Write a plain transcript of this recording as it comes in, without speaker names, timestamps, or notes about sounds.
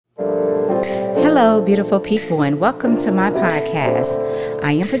Hello, beautiful people, and welcome to my podcast.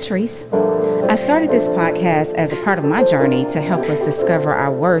 I am Patrice. I started this podcast as a part of my journey to help us discover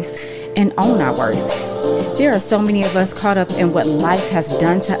our worth and own our worth. There are so many of us caught up in what life has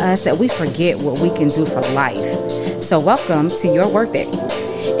done to us that we forget what we can do for life. So welcome to You're Worth It.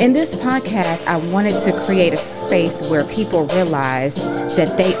 In this podcast, I wanted to create a space where people realize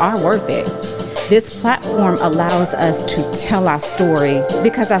that they are worth it. This platform allows us to tell our story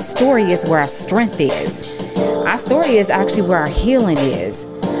because our story is where our strength is. Our story is actually where our healing is.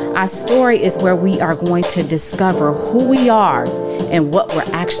 Our story is where we are going to discover who we are and what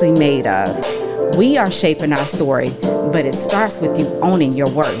we're actually made of. We are shaping our story, but it starts with you owning your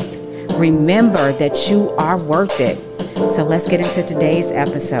worth. Remember that you are worth it. So let's get into today's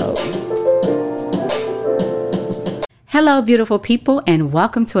episode. Hello, beautiful people, and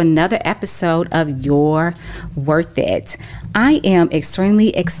welcome to another episode of You're Worth It. I am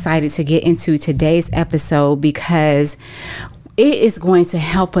extremely excited to get into today's episode because it is going to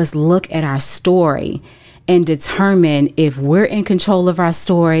help us look at our story and determine if we're in control of our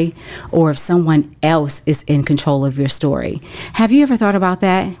story or if someone else is in control of your story. Have you ever thought about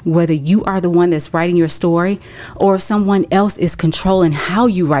that? Whether you are the one that's writing your story or if someone else is controlling how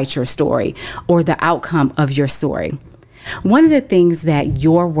you write your story or the outcome of your story. One of the things that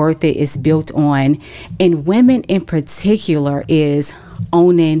You're Worth It is built on, and women in particular, is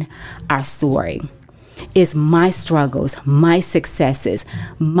owning our story. It's my struggles, my successes,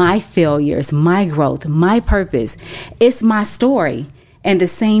 my failures, my growth, my purpose. It's my story. And the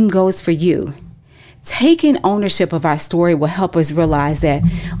same goes for you. Taking ownership of our story will help us realize that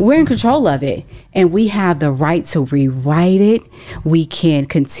we're in control of it and we have the right to rewrite it. We can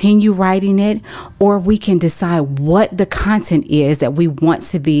continue writing it, or we can decide what the content is that we want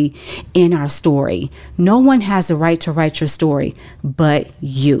to be in our story. No one has the right to write your story but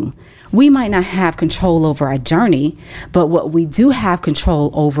you. We might not have control over our journey, but what we do have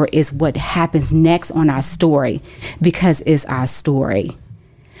control over is what happens next on our story because it's our story.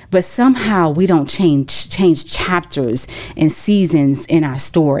 But somehow we don't change chapters and seasons in our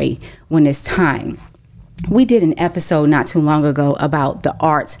story when it's time. We did an episode not too long ago about the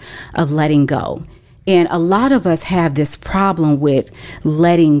art of letting go. And a lot of us have this problem with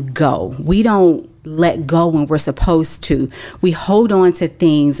letting go. We don't let go when we're supposed to. We hold on to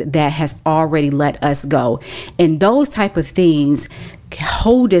things that has already let us go. And those type of things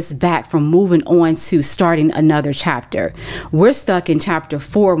hold us back from moving on to starting another chapter. We're stuck in chapter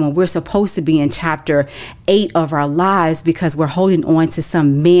 4 when we're supposed to be in chapter 8 of our lives because we're holding on to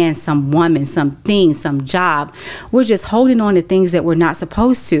some man, some woman, some thing, some job. We're just holding on to things that we're not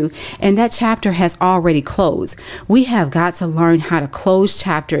supposed to, and that chapter has already closed. We have got to learn how to close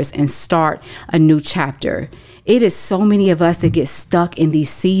chapters and start a new chapter. It is so many of us that get stuck in these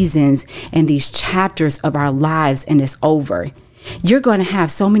seasons and these chapters of our lives, and it's over. You're going to have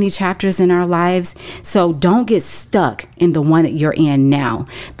so many chapters in our lives, so don't get stuck in the one that you're in now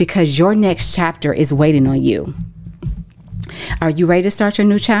because your next chapter is waiting on you. Are you ready to start your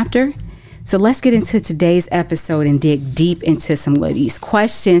new chapter? So let's get into today's episode and dig deep into some of these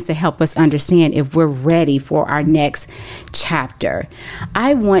questions to help us understand if we're ready for our next chapter.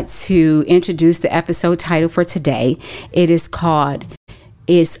 I want to introduce the episode title for today. It is called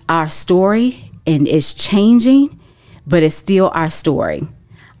It's Our Story and It's Changing, but it's still our story.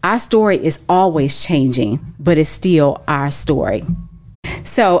 Our story is always changing, but it's still our story.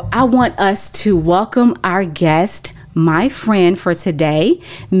 So I want us to welcome our guest, my friend for today,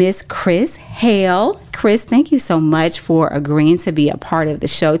 Miss Chris Hale. Chris, thank you so much for agreeing to be a part of the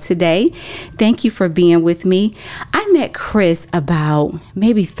show today. Thank you for being with me. I met Chris about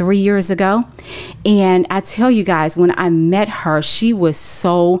maybe 3 years ago. And I tell you guys, when I met her, she was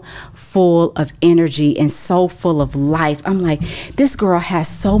so full of energy and so full of life. I'm like, this girl has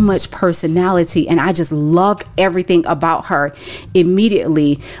so much personality, and I just loved everything about her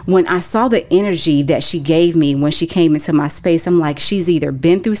immediately. When I saw the energy that she gave me when she came into my space, I'm like, she's either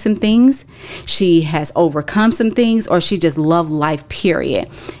been through some things, she has overcome some things, or she just loved life, period.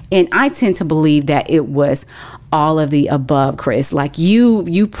 And I tend to believe that it was all of the above, Chris. Like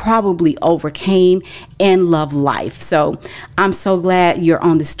you probably overcame and love life. So I'm so glad you're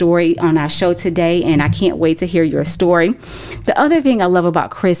on the story on our show today, and I can't wait to hear your story. The other thing I love about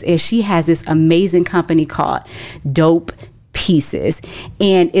Chris is she has this amazing company called Dope Pieces,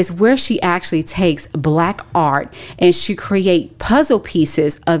 and it's where she actually takes Black art and she create puzzle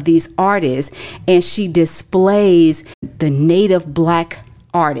pieces of these artists, and she displays the native Black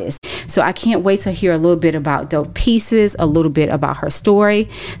artists. So I can't wait to hear a little bit about Dope Pieces, a little bit about her story.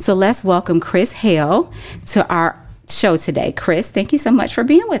 So let's welcome Chris Hale to show today. Chris, thank you so much for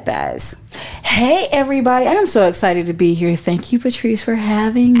being with us. Hey, everybody. I'm so excited to be here. Thank you, Patrice, for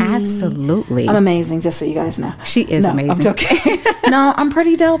having me. Absolutely. I'm amazing, just so you guys know. She is amazing. I'm joking. No, I'm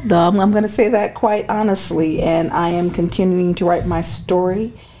pretty dope, though. I'm going to say that quite honestly. And I am continuing to write my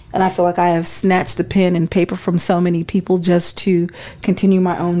story. And I feel like I have snatched the pen and paper from so many people just to continue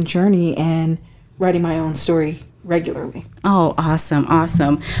my own journey and writing my own story regularly. Oh, awesome.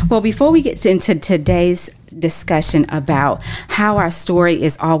 Awesome. Well, before we get into today's discussion about how our story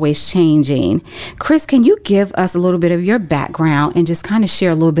is always changing, Chris, can you give us a little bit of your background and just kind of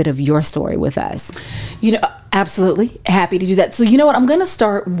share a little bit of your story with us? Absolutely. Happy to do that. So, you know what? I'm going to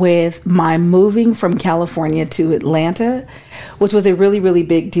start with my moving from California to Atlanta, which was a really, really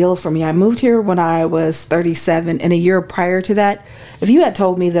big deal for me. I moved here when I was 37, and a year prior to that, if you had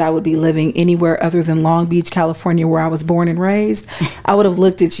told me that I would be living anywhere other than Long Beach, California, where I was born and raised, I would have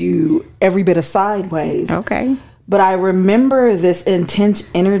looked at you every bit of sideways. Okay. But I remember this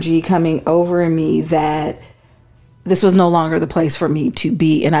intense energy coming over me that this was no longer the place for me to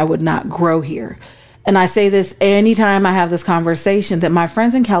be, and I would not grow here. And I say this anytime I have this conversation, that my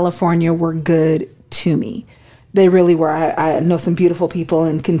friends in California were good to me. They really were. I know some beautiful people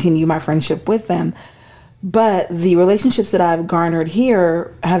and continue my friendship with them. But the relationships that I've garnered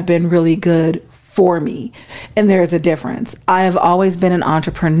here have been really good for me. And there's a difference. I have always been an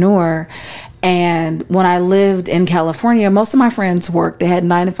entrepreneur. And when I lived in California, most of my friends worked. They had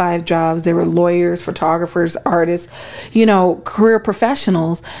 9-to-5 jobs. They were lawyers, photographers, artists, career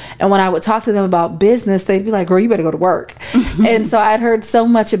professionals. And when I would talk to them about business, they'd be like, girl, you better go to work. And so I'd heard so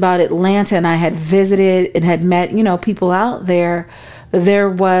much about Atlanta, and I had visited and had met, people out there. There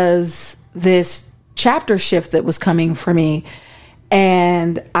was this chapter shift that was coming for me.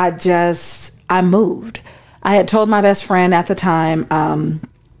 And I moved. I had told my best friend at the time,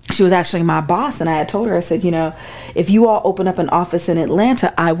 she was actually my boss, and I had told her, I said, if you all open up an office in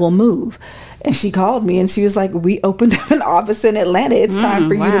Atlanta, I will move. And she called me and she was like, we opened up an office in Atlanta. It's time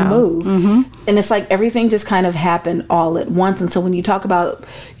for you to move. Mm-hmm. And it's like everything just kind of happened all at once. And so when you talk about,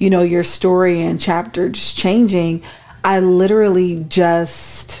 your story and chapter just changing, I literally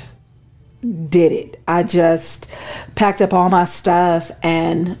just did it. I just packed up all my stuff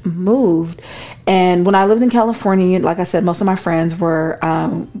and moved. And when I lived in California, like I said, most of my friends were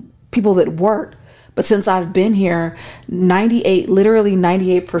people that worked. But since I've been here, literally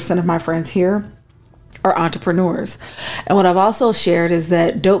 98% of my friends here are entrepreneurs. And what I've also shared is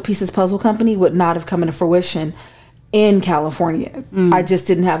that Dope Pieces Puzzle Company would not have come into fruition in California. I just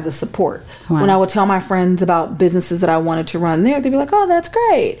didn't have the support. Wow. When I would tell my friends about businesses that I wanted to run there, they'd be like, oh, that's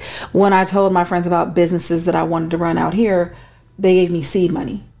great. When I told my friends about businesses that I wanted to run out here, they gave me seed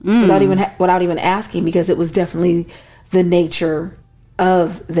money without even asking, because it was definitely the nature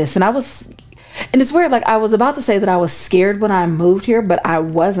of this. And it's weird. Like, I was about to say that I was scared when I moved here, but I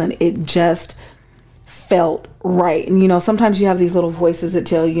wasn't. It just felt right. And sometimes you have these little voices that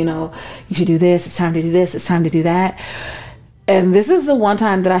tell you should do this, it's time to do this, it's time to do that. And this is the one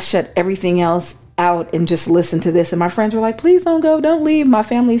time that I shut everything else out and just listened to this. And my friends were like, please don't go, don't leave. My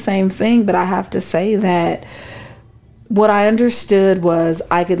family, same thing. But I have to say that what I understood was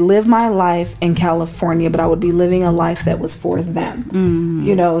I could live my life in California, but I would be living a life that was for them.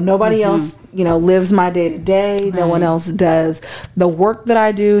 Mm-hmm. Nobody else, lives my day to day. No one else does the work that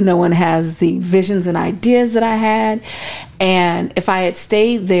I do. No one has the visions and ideas that I had. And if I had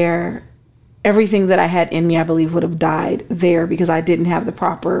stayed there, everything that I had in me, I believe, would have died there, because I didn't have the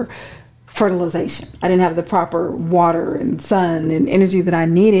proper fertilization. I didn't have the proper water and sun and energy that I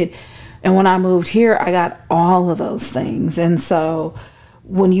needed. And when I moved here, I got all of those things. And so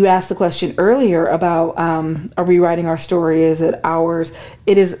when you asked the question earlier about are we writing our story, is it ours?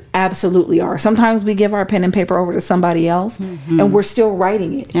 It is absolutely ours. Sometimes we give our pen and paper over to somebody else, and we're still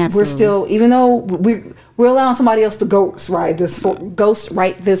writing it. Absolutely. We're still, even though we're allowing somebody else to ghost write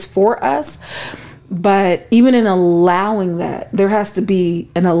this for us. But even in allowing that, there has to be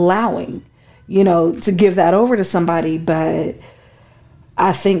an allowing, to give that over to somebody. But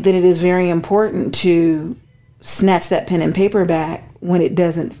I think that it is very important to snatch that pen and paper back when it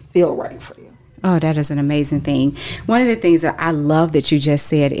doesn't feel right for you. Oh, that is an amazing thing. One of the things that I love that you just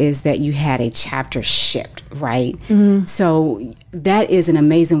said is that you had a chapter shift, right? Mm-hmm. So that is an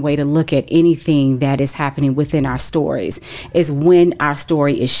amazing way to look at anything that is happening within our stories, is when our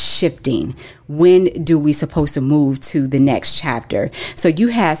story is shifting. When do we supposed to move to the next chapter? So you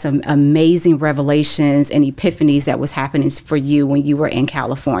had some amazing revelations and epiphanies that was happening for you when you were in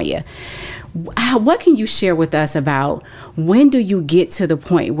California. What can you share with us about when do you get to the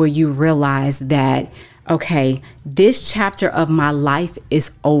point where you realize that okay, this chapter of my life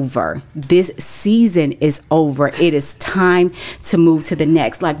is over. This season is over. It is time to move to the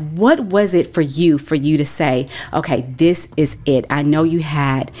next. Like, what was it for you to say, okay, this is it? I know you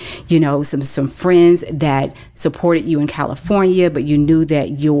had, some friends that supported you in California, but you knew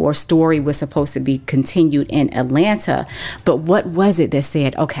that your story was supposed to be continued in Atlanta. But what was it that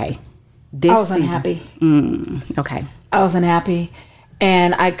said, okay, this I was season, unhappy. Okay. I was unhappy.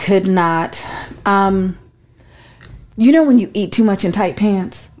 And I could not, when you eat too much in tight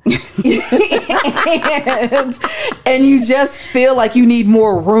pants and you just feel like you need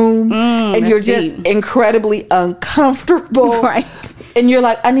more room and you're just incredibly uncomfortable. Right. And you're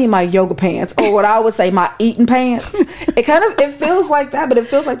like, I need my yoga pants, or what I would say, my eating pants. It feels like that, but it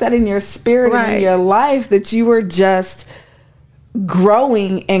feels like that in your spirit and in your life, that you were just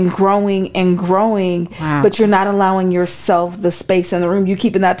growing and growing and growing. Wow. But you're not allowing yourself the space in the room. You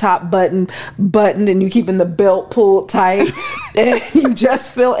keeping that top buttoned and you keeping the belt pulled tight and you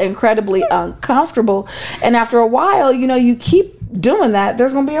just feel incredibly uncomfortable. And after a while, you keep doing that,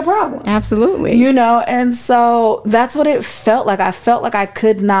 there's gonna be a problem. Absolutely. And so that's what it felt like. I felt like I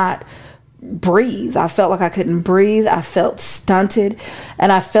could not breathe. I felt like I couldn't breathe. I felt stunted,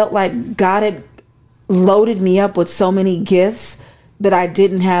 and I felt like God had loaded me up with so many gifts that I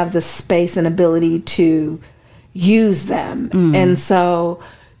didn't have the space and ability to use them. And so,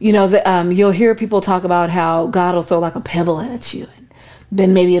 you'll hear people talk about how God will throw like a pebble at you, and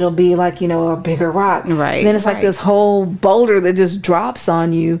then maybe it'll be like, a bigger rock. Right. Then it's like this whole boulder that just drops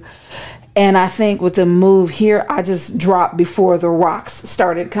on you. And I think with the move here, I just dropped before the rocks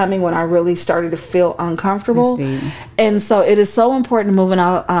started coming, when I really started to feel uncomfortable. And so it is so important to move. And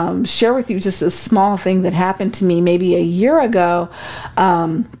I'll share with you just a small thing that happened to me maybe a year ago.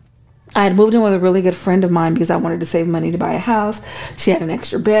 I had moved in with a really good friend of mine because I wanted to save money to buy a house. She had an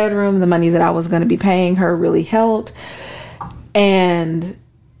extra bedroom. The money that I was going to be paying her really helped. And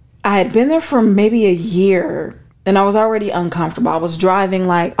I had been there for maybe a year, and I was already uncomfortable. I was driving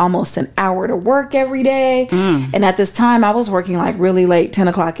like almost an hour to work every day. And at this time, I was working like really late, 10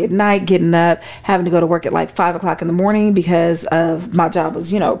 o'clock at night, getting up, having to go to work at like 5 o'clock in the morning because of my job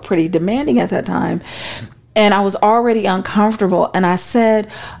was, pretty demanding at that time. And I was already uncomfortable. And I said,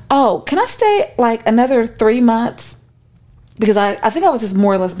 oh, can I stay like another 3 months? Because I think I was just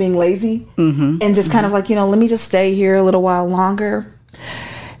more or less being lazy and just kind of like, let me just stay here a little while longer.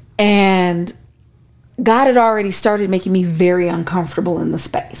 And God had already started making me very uncomfortable in the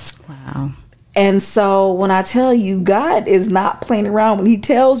space. Wow. And so when I tell you, God is not playing around. When he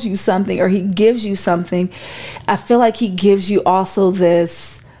tells you something or he gives you something, I feel like he gives you also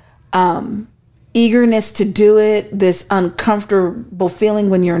this eagerness to do it, this uncomfortable feeling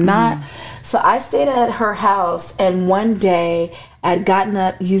when you're not. So I stayed at her house, and one day I'd gotten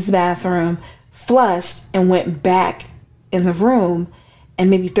up, used the bathroom, flushed, and went back in the room. And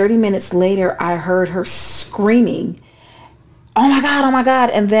maybe 30 minutes later, I heard her screaming, oh my God, oh my God.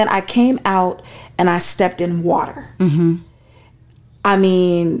 And then I came out and I stepped in water. I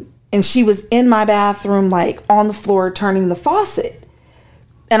mean, and she was in my bathroom, like on the floor, turning the faucet.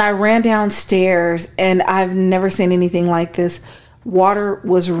 And I ran downstairs, and I've never seen anything like this. Water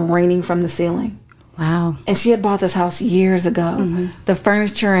was raining from the ceiling. Wow. And she had bought this house years ago. The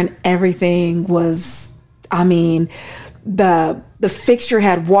furniture and everything was, the fixture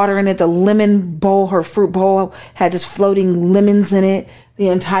had water in it. The lemon bowl, her fruit bowl, had just floating lemons in it. The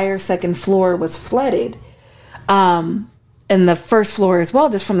entire second floor was flooded. And the first floor as well,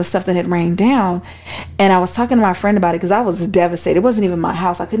 just from the stuff that had rained down. And I was talking to my friend about it because I was devastated. It wasn't even my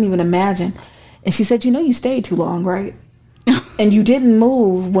house. I couldn't even imagine. And she said, you stayed too long, right? And you didn't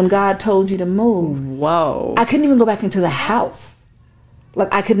move when God told you to move. Whoa. I couldn't even go back into the house.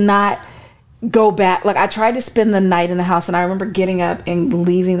 Like, I could not go back. Like, I tried to spend the night in the house, and I remember getting up and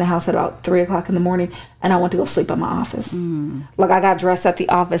leaving the house at about 3 o'clock in the morning, and I went to go sleep at my office. Like, I got dressed at the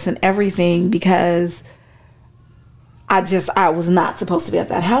office and everything because I was not supposed to be at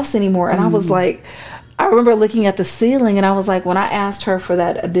that house anymore. And I was like, I remember looking at the ceiling, and I was like, when I asked her for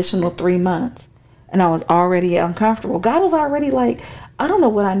that additional 3 months, and I was already uncomfortable, God was already like, I don't know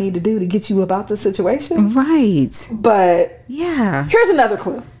what I need to do to get you about this situation. Right. But yeah, here's another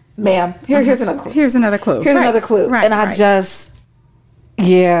clue, ma'am. Here's another clue. Here's another clue. Here's another clue. Right. And I just,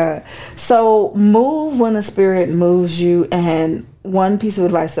 yeah. So move when the Spirit moves you. And one piece of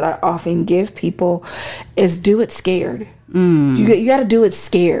advice that I often give people is do it scared. You got to do it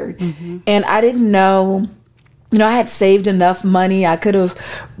scared. And I didn't know, I had saved enough money. I could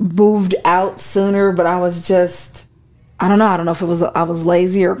have moved out sooner, but I was just, I don't know. I don't know if it was I was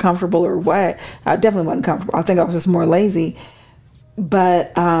lazy or comfortable or what. I definitely wasn't comfortable. I think I was just more lazy.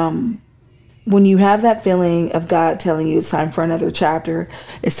 But when you have that feeling of God telling you it's time for another chapter,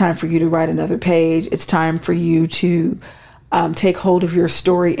 it's time for you to write another page, it's time for you to take hold of your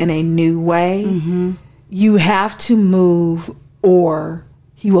story in a new way, you have to move, or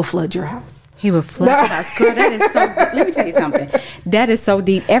he will flood your house. He will flood your house. Girl, that is so, let me tell you something. That is so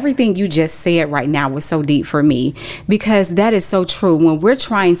deep. Everything you just said right now was so deep for me, because that is so true. When we're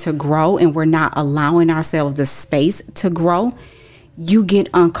trying to grow and we're not allowing ourselves the space to grow, you get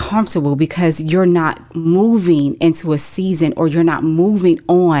uncomfortable because you're not moving into a season, or you're not moving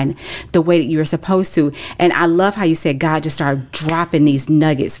on the way that you're supposed to. And I love how you said God just started dropping these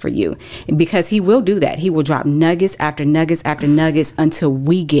nuggets for you, because he will do that. He will drop nuggets after nuggets after nuggets until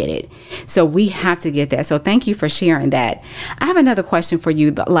we get it. So we have to get that. So thank you for sharing that. I have another question for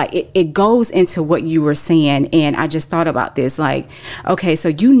you. Like it goes into what you were saying. And I just thought about this, like, okay, so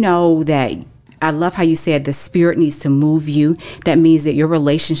you know that I love how you said the Spirit needs to move you. That means that your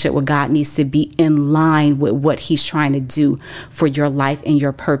relationship with God needs to be in line with what he's trying to do for your life and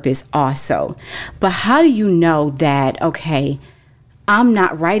your purpose also. But how do you know that, okay, I'm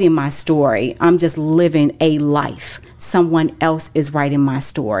not writing my story, I'm just living a life. Someone else is writing my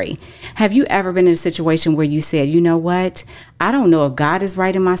story. Have you ever been in a situation where you said, you know what? I don't know if God is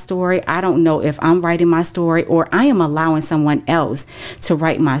writing my story. I don't know if I'm writing my story, or I am allowing someone else to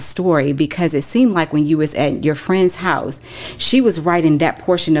write my story, because it seemed like when you was at your friend's house, she was writing that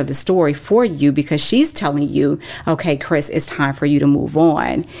portion of the story for you, because she's telling you, okay, Chris, it's time for you to move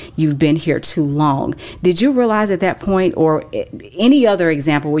on. You've been here too long. Did you realize at that point, or any other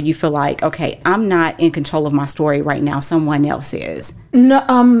example where you feel like, okay, I'm not in control of my story right now, someone else is?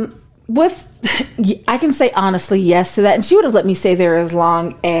 No, I can say honestly yes to that, and she would have let me stay there as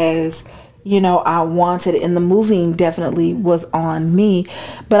long as, you know, I wanted, and the moving definitely was on me.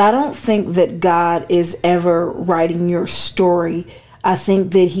 But I don't think that God is ever writing your story. I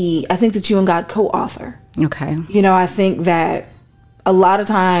think that you and God co-author. Okay. You know, I think that a lot of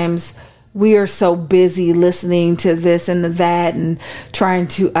times we are so busy listening to this and that and trying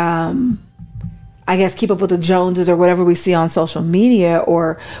to I guess keep up with the Joneses or whatever we see on social media,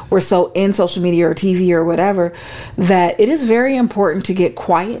 or we're so in social media or TV or whatever, that it is very important to get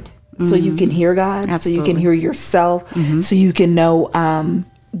quiet so you can hear God, Absolutely. so you can hear yourself, so you can know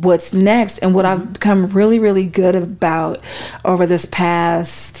what's next. And what I've become really, really good about over this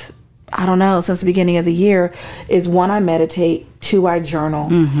past, I don't know, since the beginning of the year, is one, I meditate, two, I journal,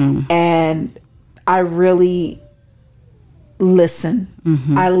 and I really listen.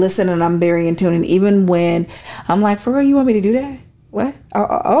 I listen, and I'm very in tune. And even when I'm like, for real, you want me to do that? What?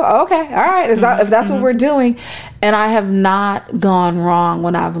 Oh, okay. All right. If that's what we're doing. And I have not gone wrong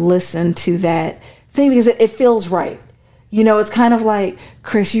when I've listened to that thing, because it feels right. You know, it's kind of like,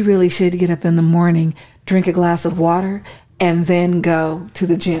 Chris, you really should get up in the morning, drink a glass of water, and then go to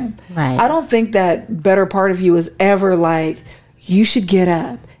the gym. Right. I don't think that better part of you is ever like, you should get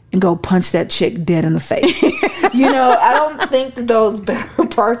up and go punch that chick dead in the face. You know, I don't think that those better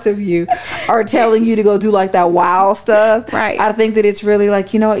parts of you are telling you to go do like that wild stuff. Right. I think that it's really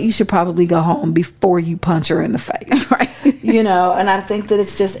like, you know what, you should probably go home before you punch her in the face. Right. You know, and I think that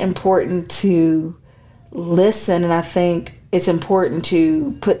it's just important to listen, and I think it's important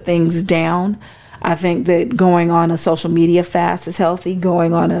to put things down. I think that going on a social media fast is healthy.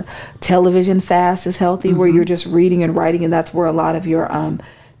 Going on a television fast is healthy, where you're just reading and writing, and that's where a lot of your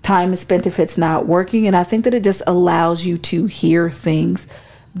time is spent if it's not working. And I think that it just allows you to hear things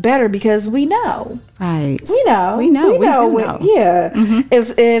better, because we know. Right. We know. We do know. Yeah.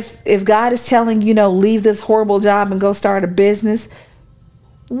 If God is telling, you know, leave this horrible job and go start a business,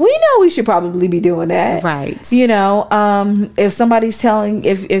 we know we should probably be doing that. Right. You know, if somebody's telling,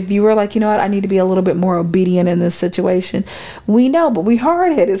 if you were like, you know what, I need to be a little bit more obedient in this situation, we know, but we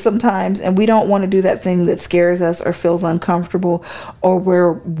hard-headed sometimes, and we don't want to do that thing that scares us or feels uncomfortable or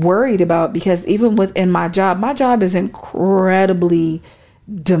we're worried about. Because even within my job is incredibly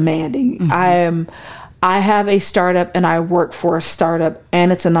demanding. I have a startup, and I work for a startup,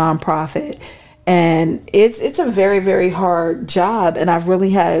 and it's a nonprofit. And it's a very, very hard job. And I've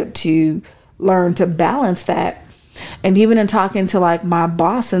really had to learn to balance that. And even in talking to like my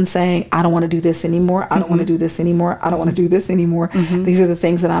boss and saying, I don't want to do this anymore. I don't want to do this anymore. I don't want to do this anymore. These are the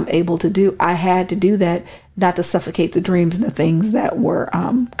things that I'm able to do. I had to do that, not to suffocate the dreams and the things that were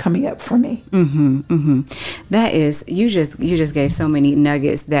coming up for me. That is, you just gave so many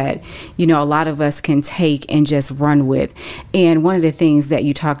nuggets that, you know, a lot of us can take and just run with. And one of the things that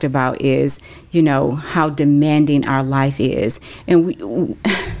you talked about is, you know, how demanding our life is. And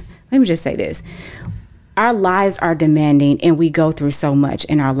let me just say this. our lives are demanding, and we go through so much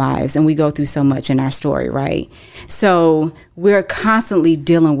in our lives, and we go through so much in our story, right? So we're constantly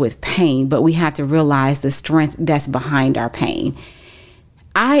dealing with pain, but we have to realize the strength that's behind our pain.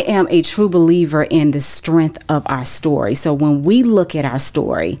 I am a true believer in the strength of our story. So when we look at our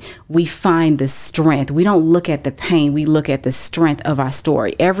story, we find the strength. We don't look at the pain. We look at the strength of our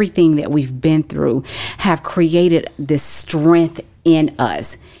story. Everything that we've been through have created this strength in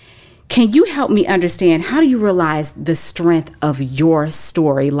us. Can you help me understand, how do you realize the strength of your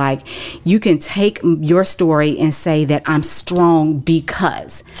story? Like, you can take your story and say that I'm strong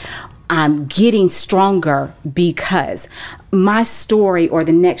because I'm getting stronger, because my story or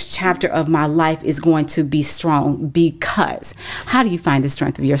the next chapter of my life is going to be strong because. How do you find the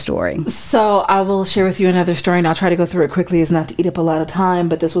strength of your story? So I will share with you another story, and I'll try to go through it quickly as not to eat up a lot of time,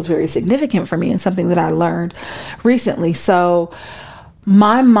 but this was very significant for me and something that I learned recently. So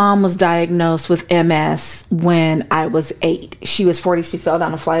my mom was diagnosed with MS when I was 8. She was 40. She fell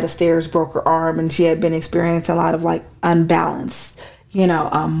down a flight of stairs, broke her arm, and she had been experiencing a lot of like unbalance,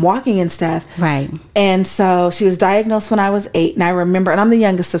 walking and stuff. Right. And so she was diagnosed when I was 8. And I remember, and I'm the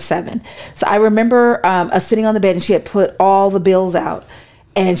youngest of 7. So I remember us sitting on the bed, and she had put all the bills out,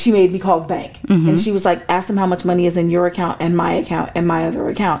 and she made me call the bank. Mm-hmm. And she was like, ask them how much money is in your account and my account and my other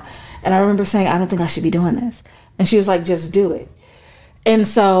account. And I remember saying, I don't think I should be doing this. And she was like, just do it. And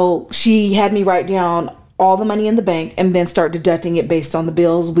so she had me write down all the money in the bank and then start deducting it based on the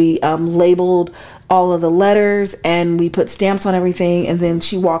bills. We labeled all of the letters, and we put stamps on everything. And then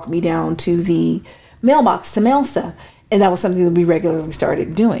she walked me down to the mailbox to mail stuff. And that was something that we regularly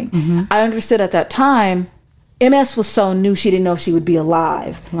started doing. Mm-hmm. I understood at that time, MS was so new, she didn't know if she would be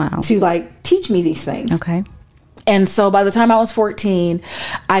alive. Wow. To like teach me these things. Okay. And so by the time I was 14,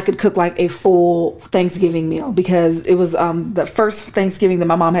 I could cook like a full Thanksgiving meal, because it was the first Thanksgiving that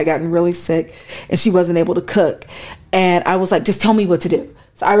my mom had gotten really sick and she wasn't able to cook. And I was like, just tell me what to do.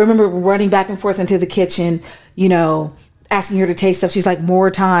 So I remember running back and forth into the kitchen, asking her to taste stuff. She's like,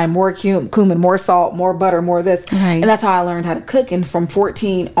 more thyme, more cumin, more salt, more butter, more this. Right. And that's how I learned how to cook. And from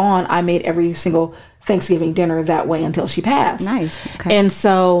 14 on, I made every single Thanksgiving dinner that way until she passed. Nice. Okay. And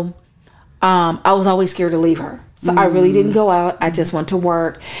so I was always scared to leave her. So I really didn't go out. I just went to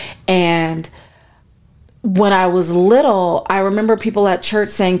work. And when I was little, I remember people at church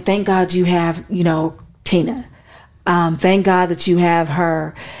saying, thank God you have, Tina. Thank God that you have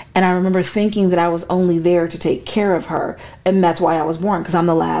her. And I remember thinking that I was only there to take care of her. And that's why I was born, because I'm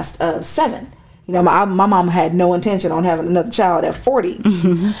the last of 7. My mom had no intention on having another child at 40.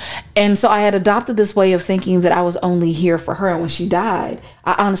 Mm-hmm. And so I had adopted this way of thinking that I was only here for her. And when she died,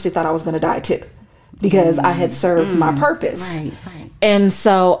 I honestly thought I was going to die too, because I had served my purpose. Right. And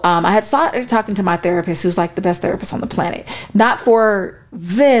so I had started talking to my therapist, who's like the best therapist on the planet. Not for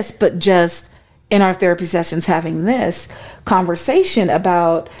this, but just in our therapy sessions, having this conversation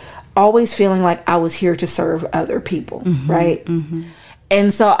about always feeling like I was here to serve other people, right? Mm-hmm.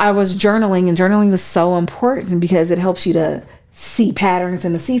 And so I was journaling, and journaling was so important because it helps you to see patterns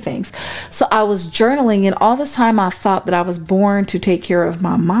and to see things. So I was journaling, and all this time I thought that I was born to take care of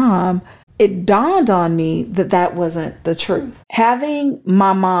my mom. It dawned on me that that wasn't the truth. Having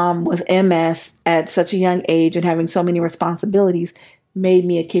my mom with MS at such a young age and having so many responsibilities made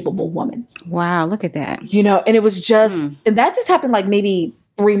me a capable woman. Wow, look at that. And it was just, and that just happened like maybe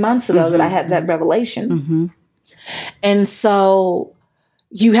 3 months ago that I had that revelation. Mm-hmm. And so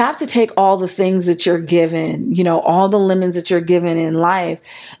you have to take all the things that you're given, all the lemons that you're given in life,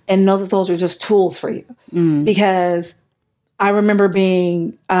 and know that those are just tools for you. Because I remember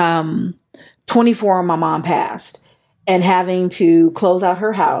being 24 when my mom passed, and having to close out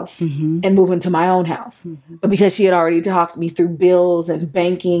her house and move into my own house. Mm-hmm. But because she had already talked me through bills and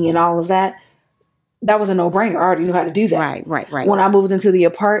banking and all of that, that was a no-brainer. I already knew how to do that. Right. When I moved into the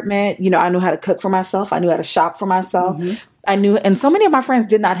apartment, I knew how to cook for myself. I knew how to shop for myself. Mm-hmm. I knew, and so many of my friends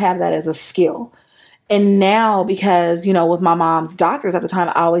did not have that as a skill. And now, because, with my mom's doctors at the time,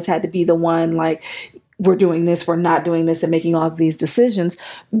 I always had to be the one like, we're doing this, we're not doing this, and making all of these decisions.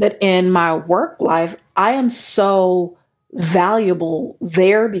 But in my work life, I am so valuable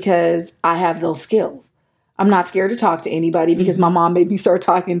there because I have those skills. I'm not scared to talk to anybody because my mom made me start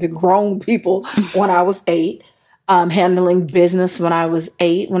talking to grown people when I was 8. Handling business when I was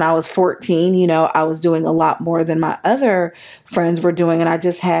 8. When I was 14, I was doing a lot more than my other friends were doing. And I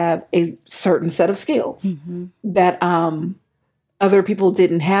just have a certain set of skills that other people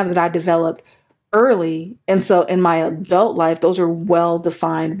didn't have, that I developed early. And so in my adult life, those are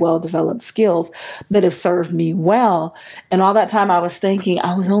well-defined, well-developed skills that have served me well. And all that time I was thinking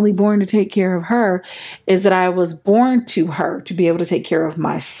I was only born to take care of her, is that I was born to her to be able to take care of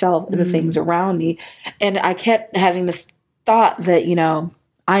myself and the things around me. And I kept having this thought that,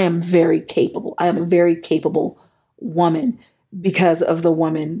 I am very capable. I am a very capable woman because of the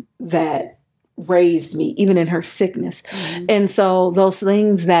woman that raised me, even in her sickness. And so those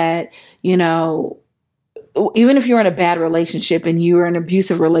things that, even if you're in a bad relationship and you're in an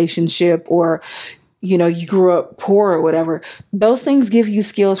abusive relationship, or, you grew up poor or whatever, those things give you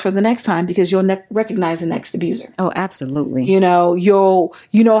skills for the next time because you'll recognize the next abuser. Oh, absolutely. You'll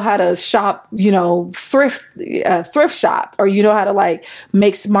how to shop, thrift shop, or how to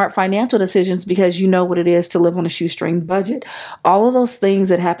make smart financial decisions because you know what it is to live on a shoestring budget. All of those things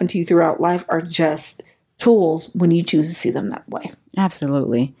that happen to you throughout life are just tools when you choose to see them that way.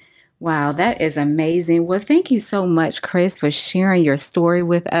 Absolutely. Wow, that is amazing. Well, thank you so much, Chris, for sharing your story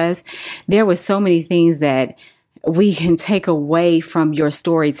with us. There were so many things that we can take away from your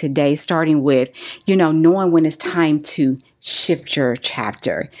story today, starting with, knowing when it's time to shift your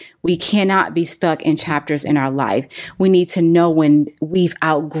chapter. We cannot be stuck in chapters in our life. We need to know when we've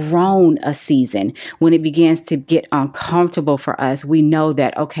outgrown a season, when it begins to get uncomfortable for us. We know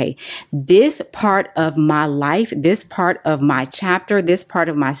that, okay, this part of my life, this part of my chapter, this part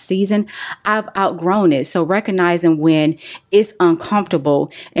of my season, I've outgrown it. So recognizing when it's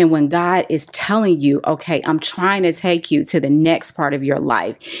uncomfortable and when God is telling you, okay, I'm trying to take you to the next part of your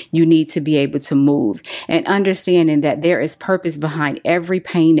life, you need to be able to move, and understanding that there is purpose behind every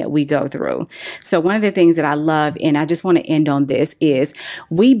pain that we go through. So one of the things that I love, and I just want to end on this, is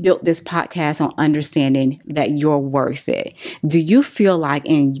we built this podcast on understanding that you're worth it. Do you feel like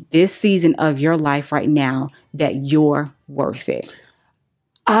in this season of your life right now that you're worth it?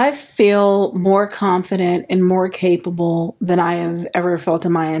 I feel more confident and more capable than I have ever felt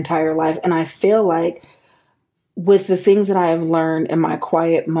in my entire life. And I feel like with the things that I have learned in my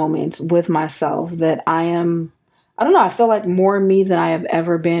quiet moments with myself, that I feel like more me than I have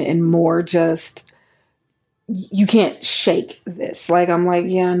ever been, and more just, you can't shake this. I'm I'm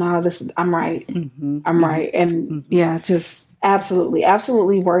right. I'm right. And just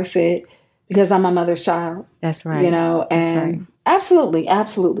absolutely worth it because I'm my mother's child. That's right. That's right. Absolutely,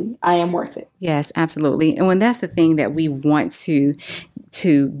 I am worth it. Yes, absolutely. And when that's the thing that we want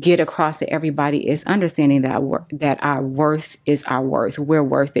to get across to everybody, is understanding that our worth is our worth. We're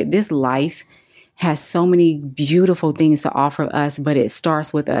worth it. This life has so many beautiful things to offer us, but it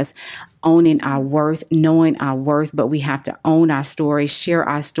starts with us owning our worth, knowing our worth. But we have to own our story, share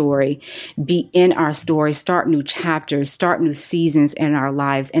our story, be in our story, start new chapters, start new seasons in our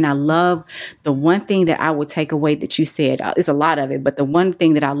lives. And I love the one thing that I would take away that you said, it's a lot of it, but the one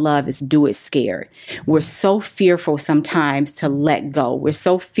thing that I love is do it scared. We're so fearful sometimes to let go. We're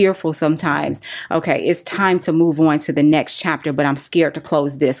so fearful sometimes. Okay, it's time to move on to the next chapter, but I'm scared to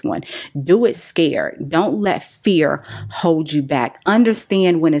close this one. Do it scared. Don't let fear hold you back.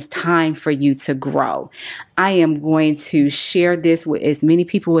 Understand when it's time for you to grow. I am going to share this with as many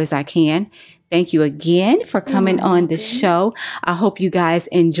people as I can. Thank you again for coming on the show. I hope you guys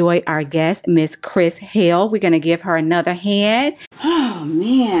enjoyed our guest, Miss Chris Hale. We're going to give her another hand. Oh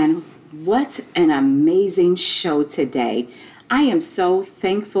man, what an amazing show today. I am so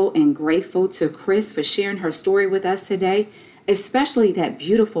thankful and grateful to Chris for sharing her story with us today, especially that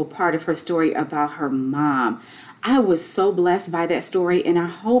beautiful part of her story about her mom. I was so blessed by that story, and I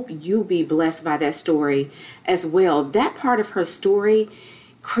hope you be blessed by that story as well. That part of her story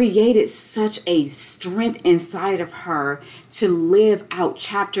created such a strength inside of her to live out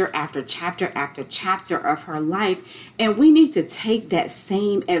chapter after chapter after chapter of her life. And we need to take that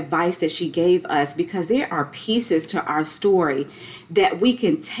same advice that she gave us, because there are pieces to our story that we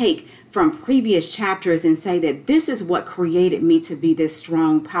can take from previous chapters and say that this is what created me to be this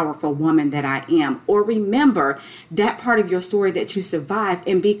strong, powerful woman that I am. Or remember that part of your story that you survived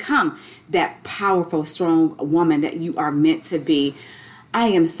and become that powerful, strong woman that you are meant to be. I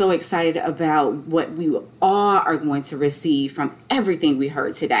am so excited about what we all are going to receive from everything we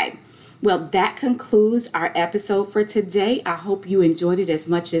heard today. Well, that concludes our episode for today. I hope you enjoyed it as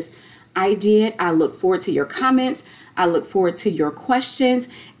much as I did. I look forward to your comments. I look forward to your questions.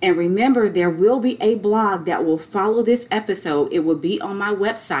 And remember, there will be a blog that will follow this episode. It will be on my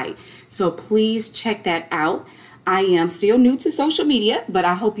website. So please check that out. I am still new to social media, but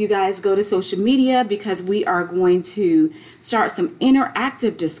I hope you guys go to social media, because we are going to start some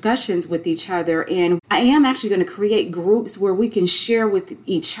interactive discussions with each other. And I am actually going to create groups where we can share with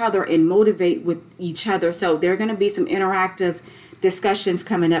each other and motivate with each other. So there are going to be some interactive discussions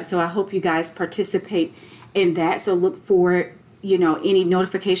coming up. So I hope you guys participate in that. So look for, any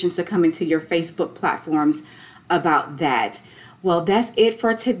notifications to come into your Facebook platforms about that. Well, that's it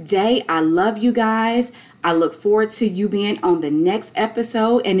for today. I love you guys. I look forward to you being on the next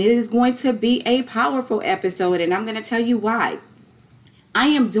episode, and it is going to be a powerful episode, and I'm going to tell you why. I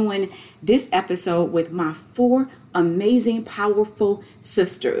am doing this episode with my 4 amazing, powerful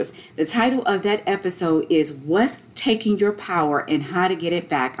sisters. The title of that episode is What's Taking Your Power and How to Get It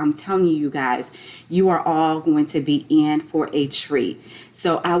Back. I'm telling you guys, you are all going to be in for a treat.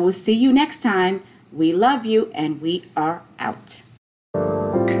 So I will see you next time. We love you, and we are out.